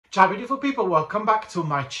Ciao beautiful people, welcome back to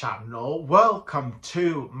my channel. Welcome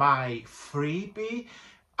to my freebie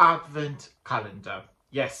advent calendar.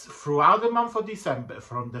 Yes, throughout the month of December,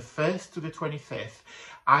 from the 1st to the 25th,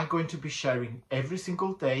 I'm going to be sharing every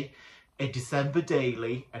single day a December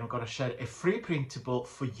daily, and I'm going to share a free printable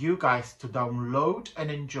for you guys to download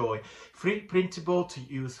and enjoy. Free printable to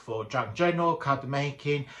use for junk journal, card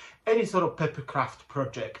making, any sort of papercraft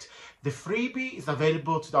project. The freebie is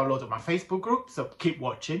available to download on my Facebook group, so keep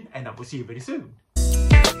watching and I will see you very soon.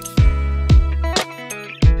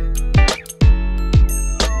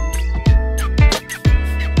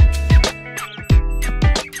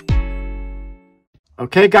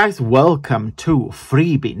 Okay guys, welcome to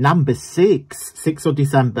freebie number 6th of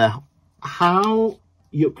December. How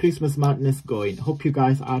your Christmas madness going? Hope you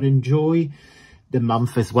guys are enjoying the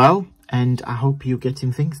month as well, and I hope you're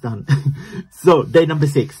getting things done. So day number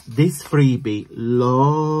 6, this freebie,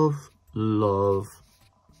 love.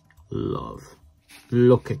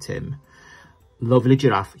 Look at him, lovely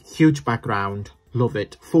giraffe, huge background, love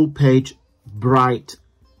it, full page, bright,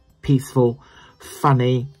 peaceful,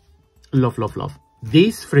 funny, love.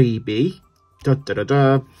 This freebie,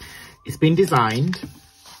 it's been designed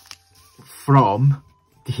from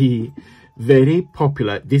the very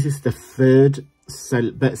popular, this is the third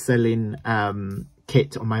best-selling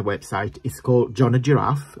kit on my website. It's called John a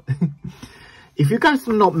Giraffe. If you guys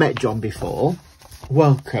have not met John before,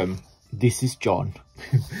 welcome. This is John.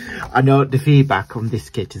 I know the feedback on this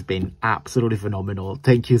kit has been absolutely phenomenal.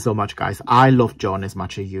 Thank you so much, guys. I love John as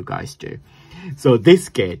much as you guys do. So this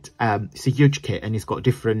kit, it's a huge kit, and it's got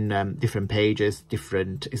different pages,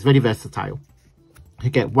 it's very versatile. You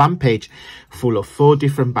get one page full of 4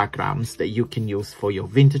 different backgrounds that you can use for your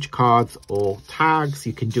vintage cards or tags.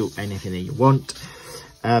 You can do anything that you want.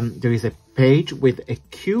 There is a page with a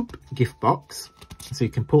cube gift box, so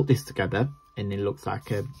you can put this together and it looks like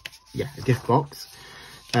a gift box.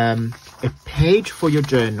 A page for your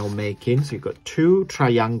journal making, so you've got 2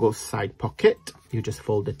 triangle side pocket. You just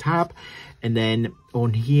fold the tab, and then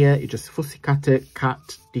on here you just fussy cut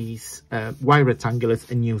these wide rectangulars,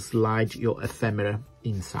 and you slide your ephemera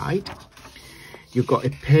inside. You've got a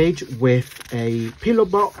page with a pillow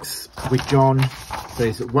box with John. So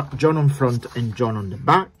there's John on front and John on the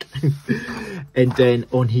back. And then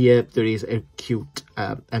on here there is a cute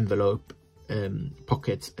envelope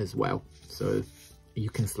pocket as well, so you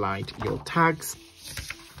can slide your tags,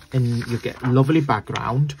 and you get a lovely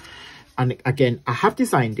background. And again, I have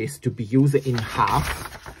designed this to be used in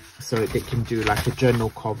half, so they can do like a journal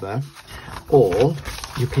cover, or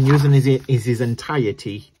you can use it in its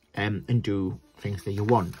entirety and do things that you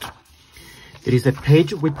want. There is a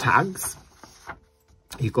page with tags.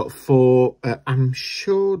 You've got 4, I'm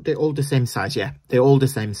sure they're all the same size. Yeah, they're all the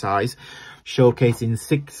same size, showcasing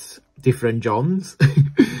 6 different Johns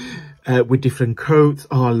with different coats.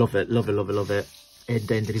 Oh, I love it. And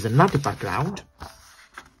then there is another background.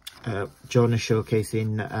 John is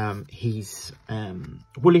showcasing his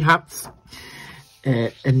woolly hats,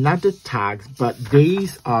 another tags, but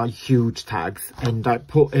these are huge tags, and I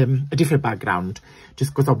put a different background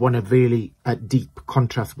just because I want a really deep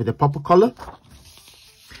contrast with the purple colour.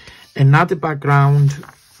 Another background,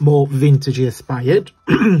 more vintage inspired,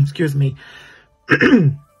 excuse me,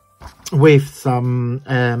 with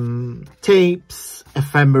some tapes,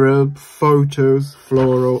 ephemera, photos,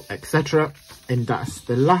 floral, etc. And that's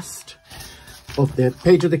the last of the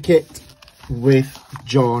page of the kit with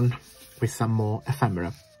John with some more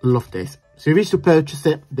ephemera. Love this. So if you wish to purchase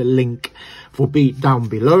it, the link will be down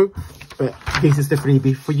below, but this is the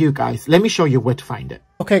freebie for you guys. Let me show you where to find it.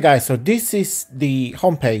 Okay guys, so this is the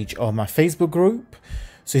homepage of my Facebook group.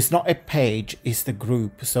 So it's not a page, it's the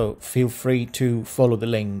group, so feel free to follow the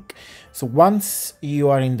link. So once you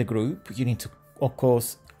are in the group, you need to, of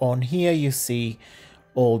course, on here you see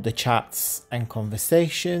all the chats and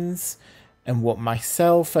conversations and what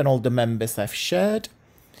myself and all the members have shared.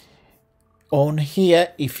 On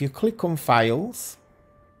here, if you click on files,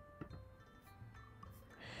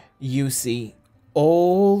 you see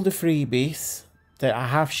all the freebies that I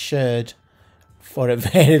have shared for a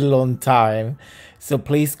very long time. So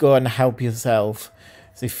please go and help yourself.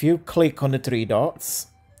 So if you click on the 3 dots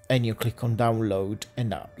and you click on download,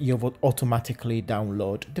 and you will automatically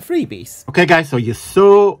download the freebies. Okay guys, so you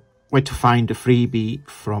saw where to find the freebie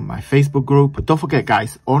from my Facebook group. But don't forget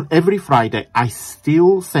guys, on every Friday I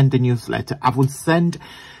still send a newsletter. I will send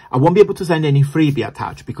I won't be able to send any freebie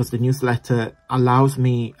attached because the newsletter allows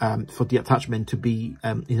me for the attachment to be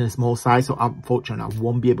in a small size. So unfortunately, I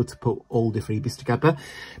won't be able to put all the freebies together,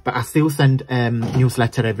 but I still send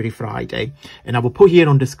newsletter every Friday, and I will put here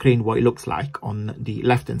on the screen what it looks like on the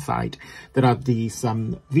left hand side. There are these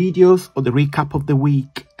videos or the recap of the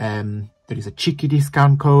week. There is a cheeky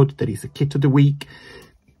discount code. There is a kit of the week.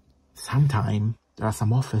 Sometimes there are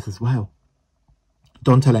some offers as well.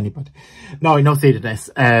 Don't tell anybody. No, in all seriousness,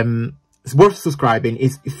 it's worth subscribing.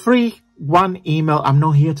 It's free. One email. I'm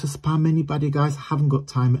not here to spam anybody, guys. I haven't got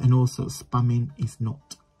time, and also spamming is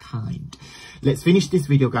not kind. Let's finish this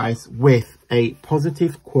video, guys, with a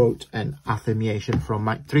positive quote and affirmation from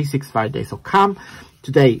my 365 days of calm.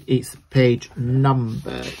 Today is page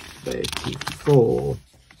number 34.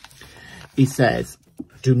 It says,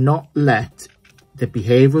 do not let the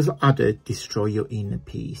behaviors of others destroy your inner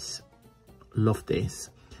peace. Love this.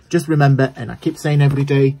 Just remember, and I keep saying every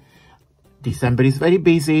day, December is very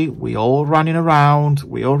busy. We're all running around.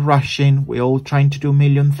 We're all rushing. We're all trying to do a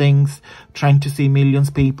million things, trying to see millions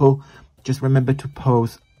of people. Just remember to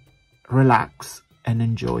pause, relax, and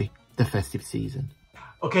enjoy the festive season.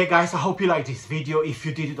 Okay, guys, I hope you liked this video. If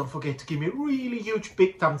you did, don't forget to give me a really huge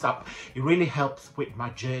big thumbs up. It really helps with my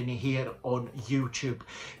journey here on YouTube.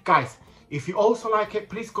 Guys, if you also like it,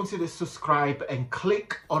 please consider subscribe and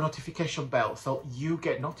click on notification bell so you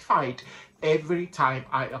get notified every time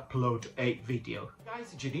I upload a video.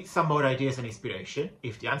 Guys, do you need some more ideas and inspiration?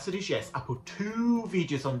 If the answer is yes, I put 2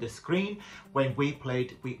 videos on the screen when we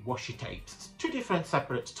played with washi tapes. 2 different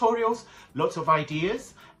separate tutorials, lots of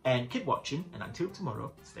ideas, and keep watching. And until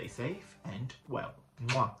tomorrow, stay safe and well.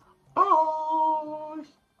 Mwah. Bye!